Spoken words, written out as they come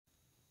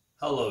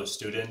Hello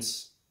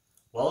students,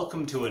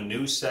 welcome to a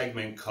new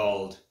segment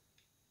called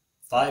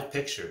 5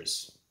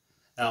 Pictures.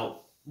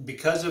 Now,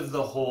 because of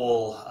the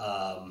whole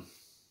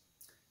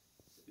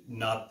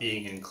not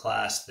being in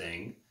class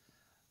thing,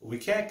 we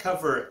can't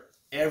cover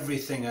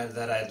everything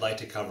that I'd like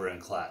to cover in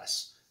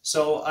class.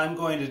 So I'm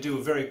going to do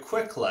a very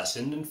quick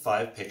lesson in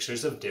 5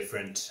 pictures of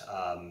different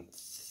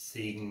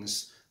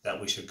things that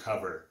we should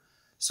cover.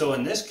 So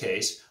in this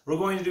case, we're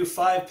going to do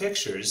 5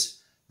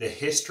 pictures, the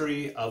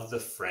history of the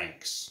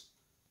Franks.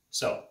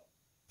 So,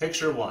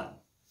 picture 1.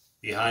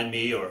 Behind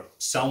me, or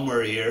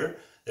somewhere here,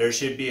 there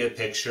should be a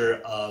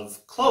picture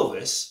of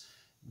Clovis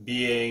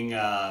being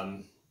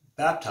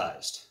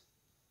baptized.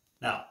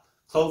 Now,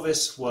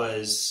 Clovis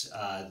was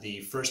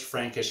the first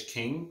Frankish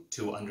king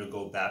to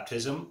undergo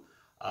baptism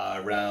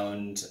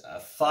around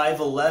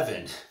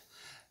 511.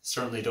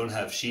 Certainly don't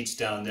have sheets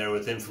down there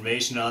with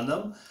information on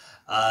them.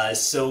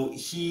 So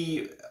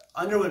he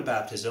underwent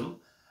baptism.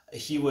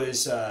 He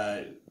was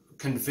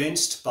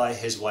convinced by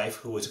his wife,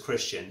 who was a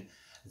Christian,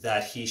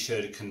 that he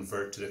should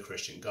convert to the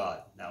Christian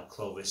God. Now,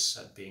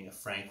 Clovis, being a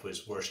Frank,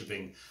 was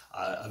worshipping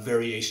a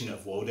variation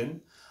of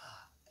Woden.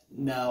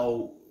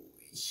 Now,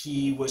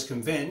 he was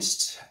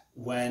convinced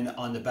when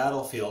on the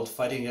battlefield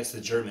fighting against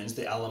the Germans,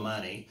 the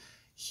Alemanni,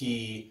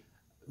 he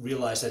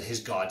realized that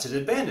his gods had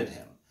abandoned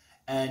him.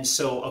 And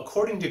so,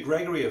 according to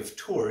Gregory of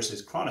Tours,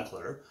 his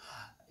chronicler,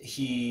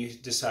 he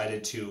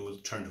decided to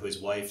turn to his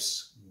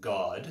wife's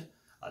God,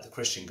 the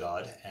Christian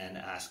God, and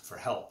ask for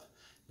help.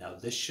 Now,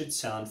 this should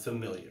sound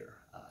familiar.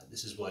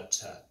 This is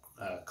what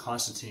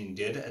Constantine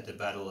did at the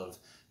Battle of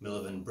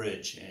Milvian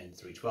Bridge in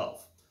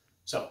 312.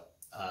 So,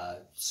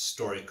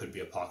 story could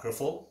be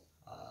apocryphal.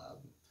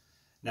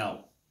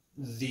 Now,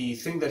 the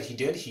thing that he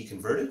did, he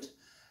converted.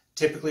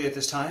 Typically at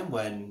this time,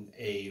 when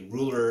a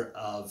ruler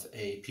of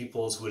a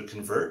peoples would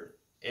convert,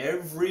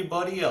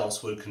 everybody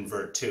else would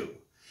convert too.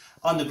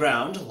 On the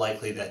ground,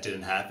 likely that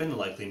didn't happen.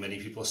 Likely many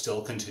people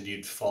still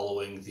continued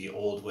following the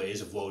old ways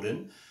of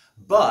Woden.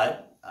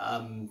 But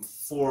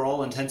for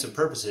all intents and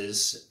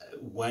purposes,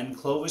 when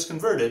Clovis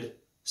converted,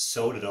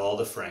 so did all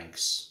the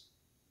Franks.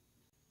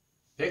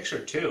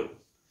 Picture 2.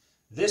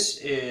 This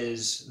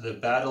is the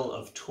Battle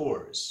of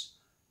Tours.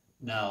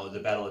 Now,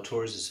 the Battle of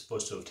Tours is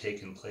supposed to have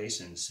taken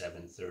place in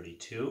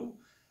 732.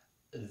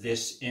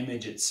 This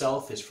image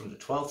itself is from the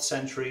 12th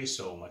century,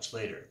 so much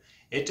later.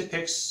 It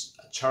depicts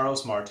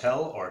Charles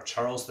Martel, or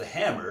Charles the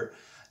Hammer,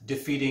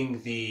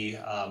 defeating the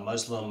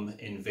Muslim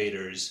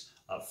invaders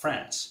of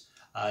France.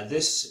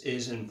 This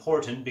is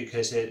important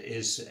because it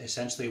is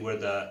essentially where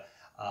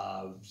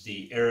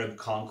the Arab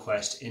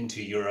conquest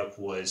into Europe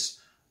was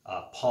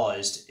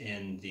paused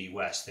in the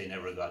West. They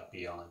never got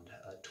beyond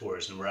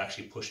Tours and were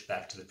actually pushed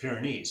back to the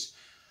Pyrenees.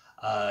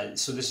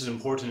 So this is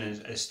important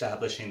in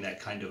establishing that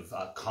kind of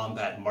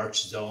combat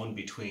march zone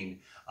between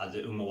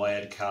the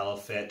Umayyad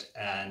Caliphate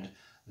and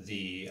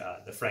the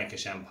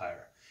Frankish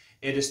Empire.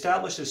 It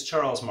establishes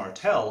Charles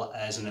Martel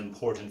as an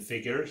important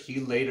figure. He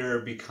later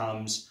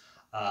becomes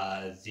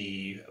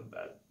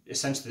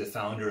essentially the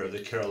founder of the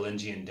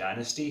Carolingian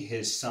dynasty.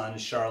 His son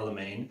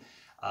Charlemagne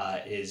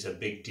is a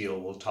big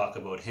deal. We'll talk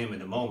about him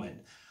in a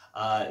moment.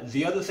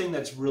 The other thing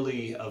that's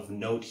really of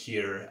note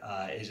here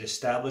is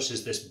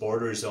establishes this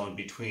border zone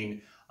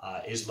between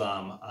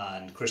Islam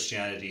and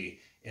Christianity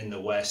in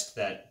the West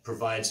that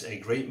provides a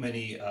great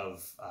many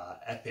of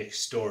epic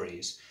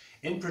stories.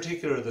 In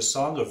particular, the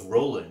Song of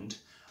Roland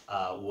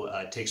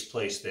takes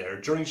place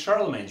there during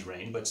Charlemagne's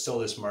reign, but still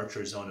this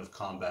marcher zone of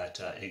combat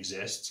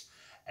exists.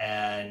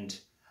 And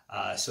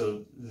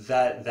so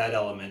that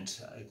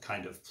element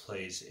kind of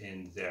plays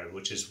in there,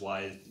 which is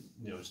why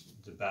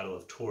the Battle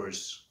of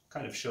Tours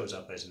kind of shows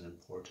up as an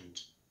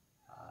important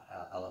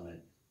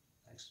element.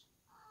 Thanks.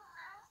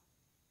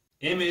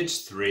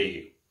 Image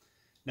 3.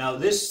 Now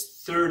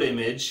this third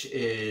image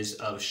is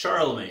of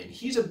Charlemagne.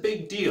 He's a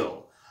big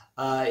deal.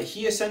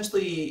 He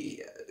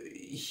essentially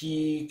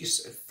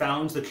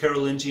founds the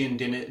Carolingian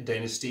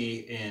dynasty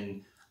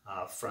in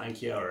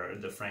Francia, or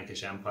the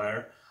Frankish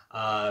Empire.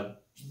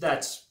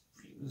 That's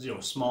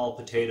small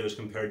potatoes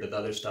compared to the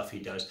other stuff he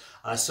does.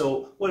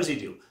 So what does he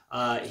do?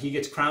 He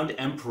gets crowned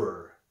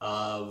emperor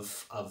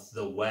of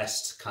the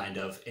West, kind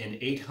of, in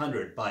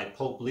 800 by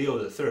Pope Leo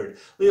III.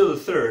 Leo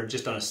III,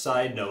 just on a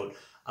side note,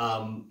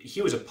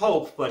 he was a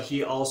pope, but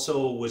he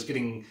also was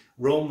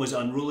Rome was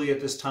unruly at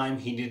this time.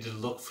 He needed to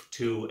look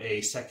to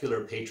a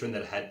secular patron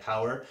that had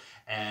power,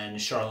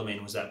 and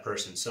Charlemagne was that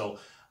person. So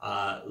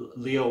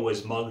Leo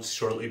was mugged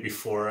shortly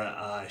before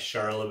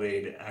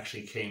Charlemagne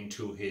actually came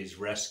to his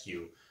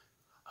rescue.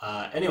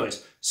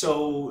 Anyways,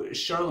 so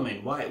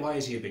Charlemagne, why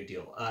is he a big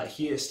deal?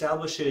 He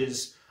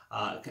establishes,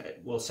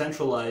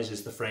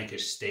 centralizes the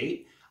Frankish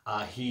state.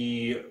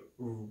 He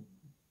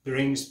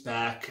brings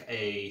back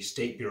a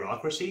state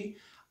bureaucracy.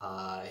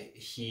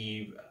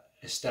 He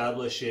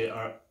establishes,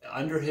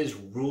 under his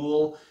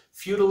rule,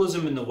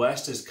 feudalism in the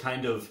West is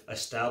kind of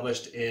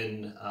established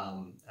in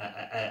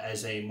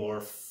as a more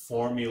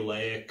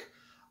formulaic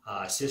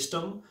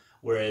system,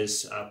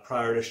 whereas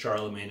prior to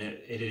Charlemagne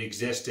it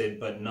existed,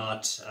 but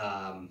not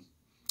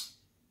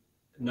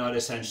not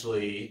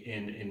essentially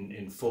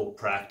in full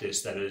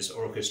practice that is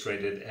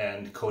orchestrated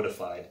and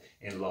codified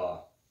in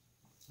law.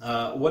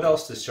 What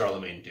else does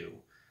Charlemagne do?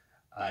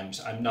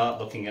 I'm not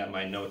looking at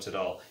my notes at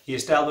all. He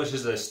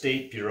establishes a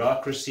state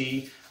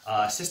bureaucracy,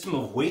 a system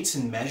of weights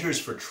and measures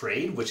for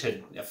trade, which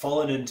had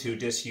fallen into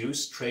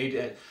disuse.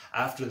 Trade,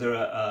 after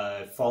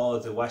the fall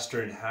of the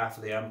western half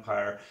of the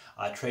empire,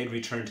 trade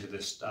returned to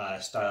this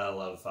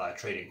style of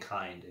trade in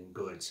kind and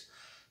goods.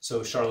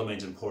 So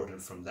Charlemagne's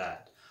important from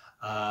that.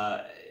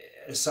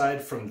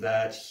 Aside from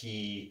that,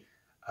 he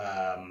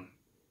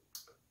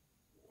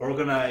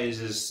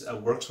organizes,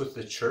 works with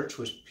the church,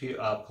 with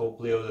Pope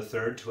Leo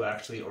III, to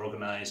actually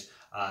organize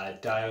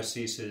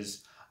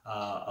dioceses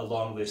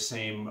along the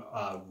same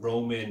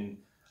Roman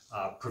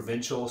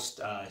provincial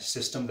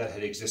system that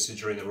had existed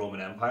during the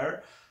Roman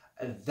Empire.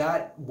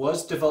 That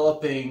was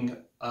developing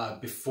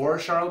before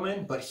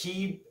Charlemagne, but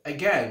he,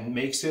 again,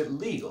 makes it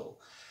legal.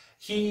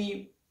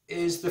 He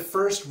is the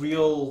first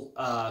real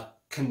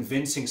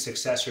convincing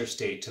successor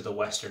state to the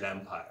Western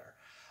Empire,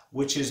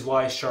 which is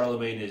why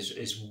Charlemagne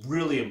is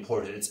really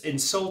important. It's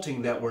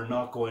insulting that we're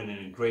not going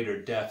in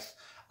greater depth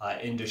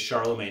into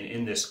Charlemagne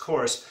in this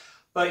course,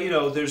 but you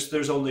know,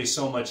 there's only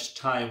so much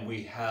time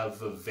we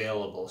have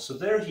available. So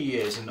there he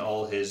is in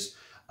all his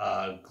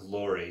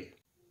glory.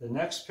 The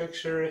next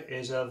picture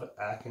is of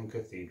Aachen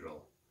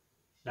Cathedral.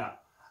 Now,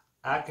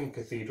 Aachen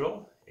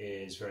Cathedral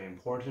is very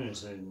important.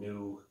 It's a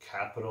new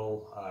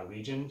capital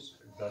region,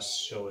 thus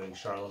showing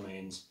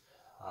Charlemagne's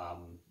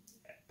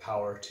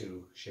power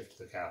to shift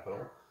the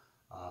capital.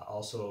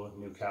 Also a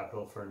new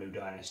capital for a new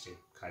dynasty,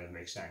 kind of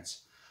makes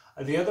sense.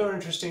 The other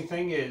interesting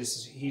thing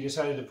is he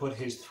decided to put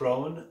his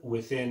throne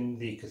within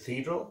the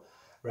cathedral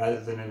rather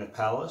than in a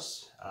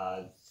palace,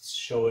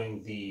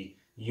 showing the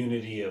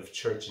unity of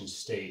church and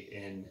state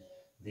in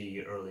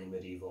the early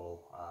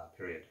medieval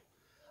period.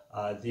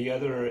 The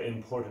other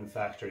important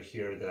factor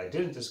here that I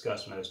didn't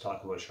discuss when I was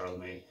talking about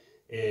Charlemagne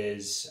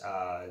is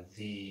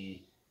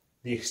the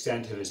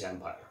extent of his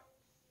empire.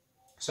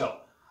 So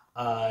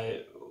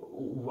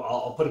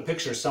I'll put a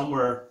picture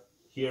somewhere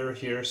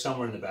here,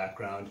 somewhere in the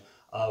background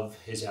of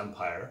his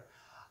empire.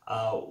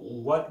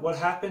 What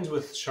happens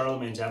with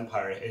Charlemagne's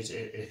empire is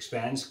it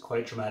expands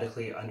quite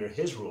dramatically under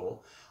his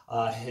rule.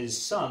 His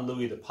son,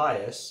 Louis the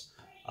Pious,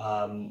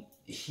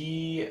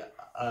 he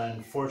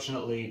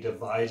unfortunately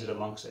divides it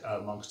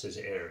amongst his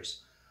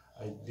heirs.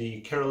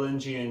 The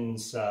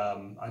Carolingians,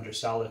 under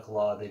Salic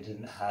law, they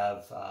didn't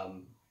have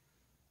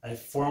a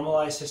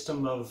formalized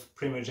system of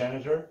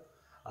primogeniture.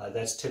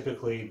 That's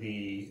typically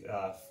the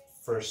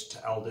first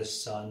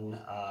eldest son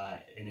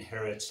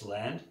inherits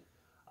land.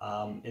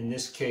 In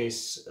this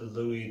case,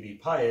 Louis the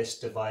Pious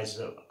divides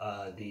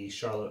the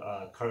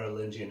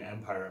Carolingian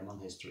Empire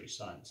among his three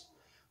sons,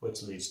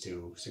 which leads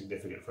to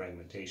significant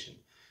fragmentation.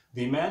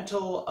 The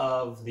mantle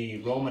of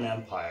the Roman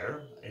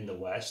Empire in the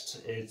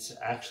West, it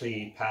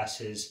actually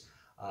passes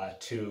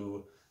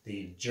to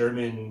the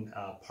German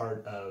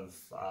part of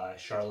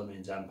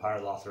Charlemagne's empire,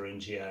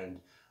 Lotharingia, and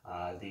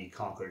the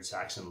conquered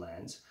Saxon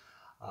lands.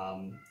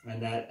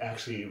 And that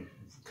actually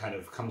kind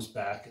of comes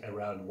back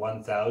around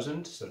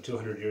 1000, so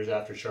 200 years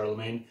after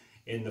Charlemagne,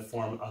 in the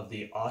form of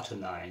the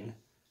Ottonine,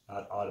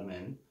 not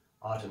Ottoman,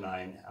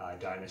 Ottonine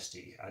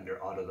dynasty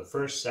under Otto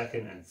I,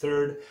 II, and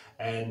III,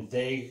 and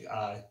they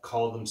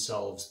call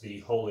themselves the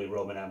Holy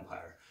Roman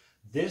Empire.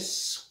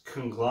 This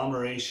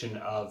conglomeration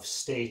of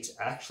states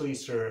actually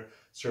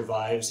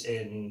survives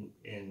in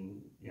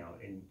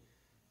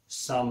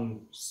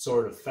some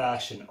sort of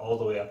fashion all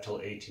the way up till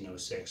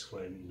 1806,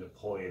 when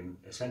Napoleon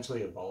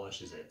essentially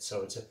abolishes it.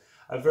 So it's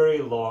a very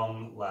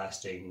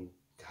long-lasting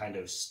kind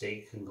of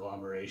state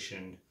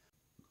conglomeration.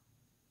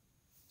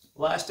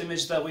 Last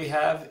image that we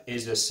have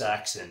is a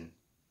Saxon.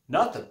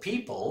 Not the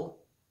people,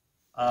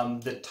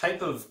 the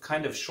type of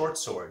kind of short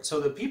sword. So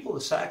the people, the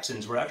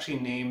Saxons, were actually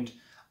named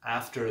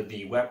after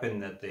the weapon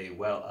that they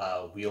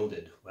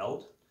wielded.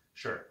 Weld?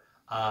 Sure.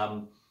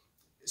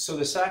 So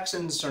the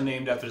Saxons are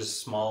named after this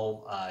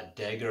small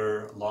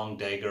dagger, long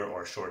dagger,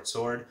 or short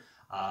sword.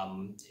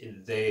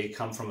 They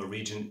come from a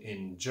region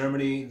in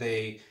Germany.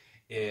 They,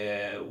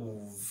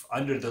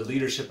 under the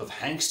leadership of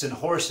Hengst and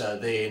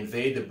Horsa, they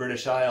invade the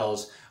British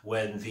Isles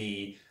when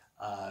the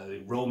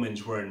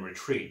Romans were in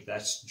retreat.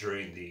 That's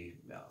during the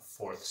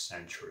 4th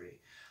century.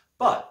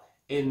 But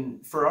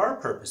for our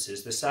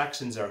purposes, the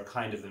Saxons are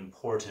kind of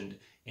important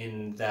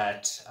in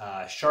that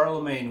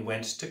Charlemagne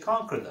went to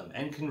conquer them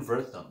and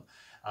convert them.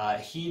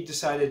 He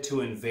decided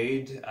to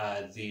invade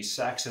the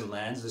Saxon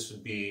lands. This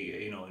would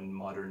be, in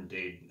modern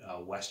day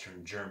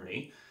Western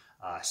Germany.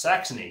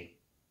 Saxony,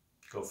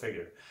 go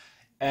figure.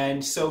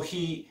 And so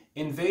he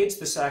invades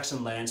the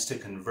Saxon lands to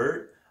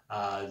convert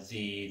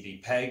the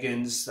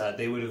pagans.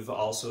 They would have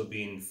also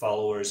been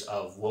followers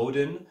of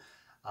Woden.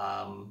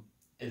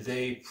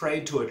 They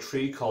prayed to a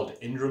tree called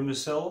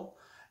Yggdrasil.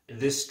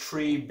 This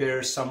tree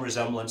bears some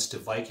resemblance to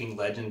Viking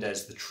legend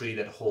as the tree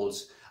that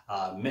holds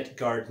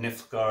Midgard,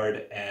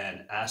 Nilfgaard,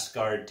 and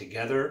Asgard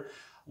together.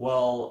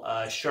 Well,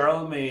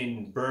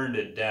 Charlemagne burned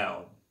it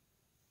down,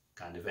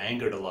 kind of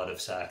angered a lot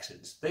of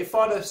Saxons. They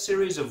fought a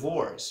series of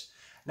wars,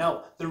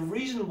 Now, the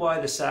reason why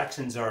the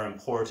Saxons are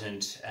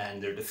important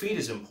and their defeat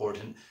is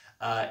important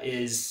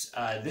is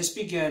this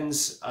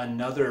begins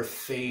another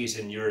phase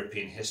in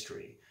European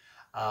history.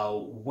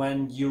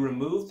 When you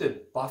remove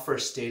the buffer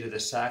state of the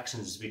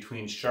Saxons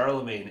between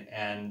Charlemagne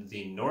and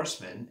the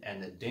Norsemen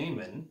and the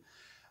Danemen,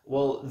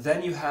 well,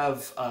 then you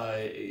have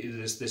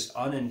this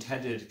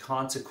unintended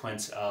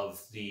consequence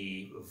of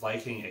the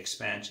Viking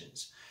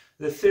expansions.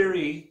 The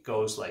theory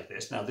goes like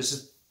this. Now, this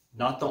is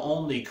not the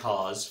only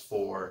cause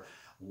for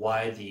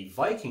why the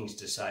Vikings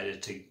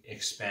decided to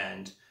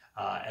expand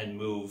and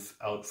move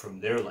out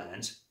from their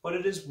lands, but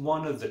it is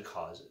one of the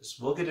causes.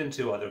 We'll get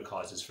into other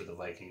causes for the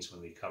Vikings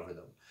when we cover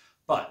them.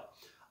 But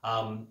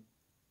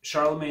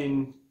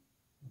Charlemagne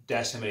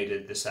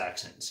decimated the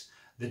Saxons.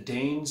 The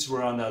Danes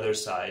were on the other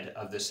side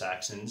of the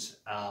Saxons,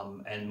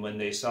 and when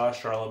they saw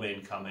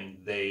Charlemagne coming,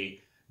 they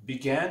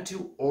began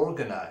to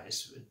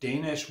organize.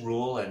 Danish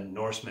rule and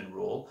Norseman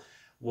rule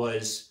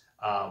was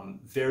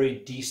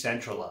very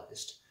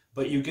decentralized.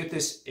 But you get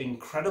this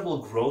incredible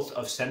growth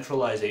of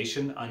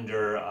centralization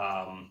under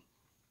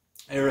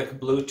Eric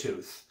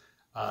Bluetooth,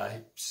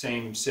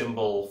 same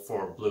symbol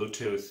for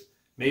Bluetooth.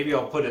 Maybe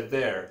I'll put it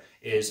there,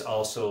 is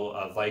also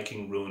a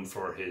Viking rune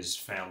for his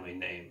family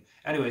name.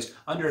 Anyways,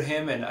 under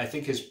him and I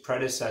think his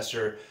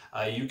predecessor,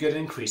 you get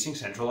increasing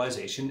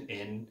centralization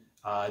in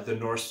the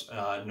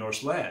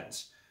Norse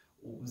lands.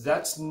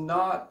 That's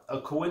not a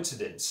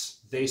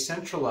coincidence. They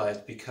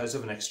centralized because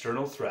of an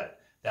external threat.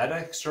 That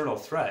external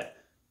threat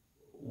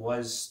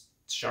was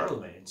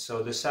Charlemagne.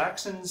 So the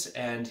Saxons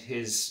and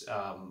his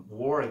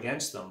war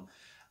against them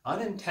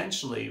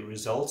unintentionally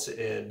results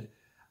in,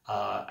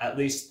 at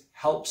least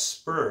helps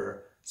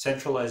spur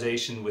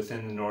centralization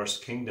within the Norse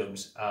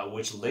kingdoms,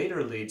 which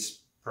later leads,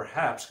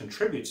 perhaps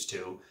contributes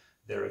to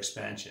their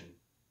expansion.